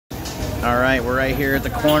All right, we're right here at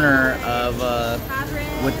the corner of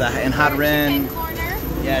with the in Riin.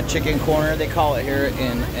 Yeah, chicken corner they call it here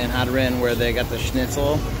in Riin, where they got the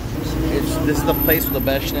schnitzel. This is the place with the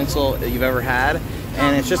best schnitzel that you've ever had,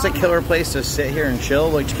 and it's just a killer place to sit here and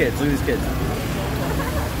chill. Look at kids. Look at these kids.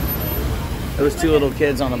 Those two little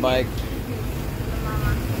kids on a bike.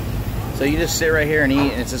 So you just sit right here and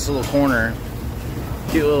eat, and it's this little corner.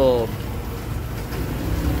 Cute little.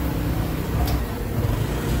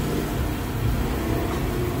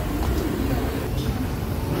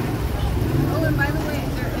 Oh, and by the way,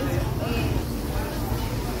 there is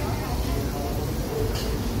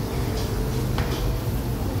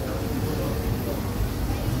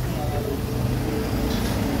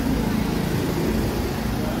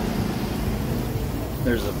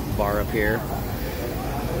There's a bar up here.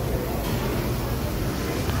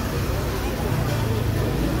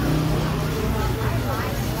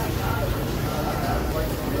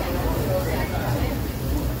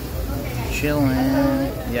 Chilling.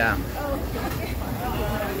 Yeah.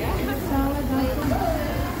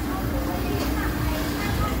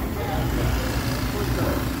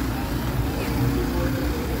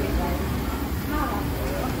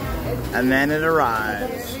 And then it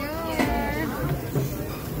arrives.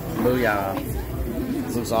 Booyah.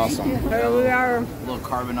 This looks awesome. Here we are. A little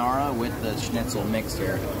carbonara with the schnitzel mixed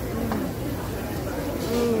here.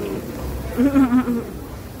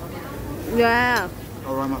 Yeah.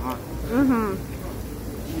 Oh, I'm hot.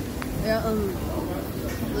 Yeah,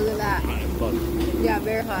 look at that. Yeah,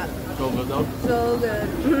 very hot. So good though? So good.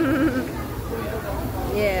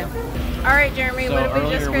 Yeah. All right, Jeremy, So what did we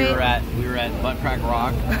just earlier create? we were at Butt Crack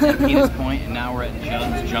Rock at Penis Point, and now we're at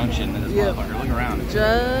Judd's Junction in this motherfucker. Look around.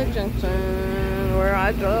 Jug Junction. Where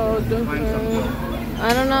I go, Junction.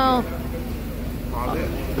 I don't know.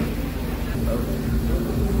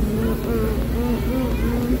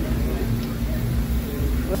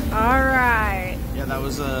 All right. Yeah, that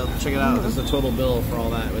was check it out. This is the total bill for all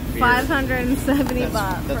that with beer. $570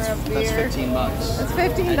 bucks for a beer. That's $15. That's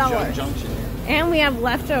 $15. At Jug Junction. And we have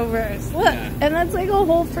leftovers. Look, Yeah. and that's like a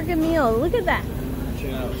whole freaking meal. Look at that. Check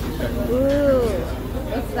it out. Ooh,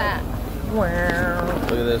 what's that? Wow.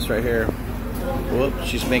 Look at this right here. Whoop,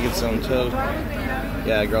 she's making some toast.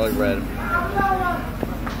 Yeah, garlic bread.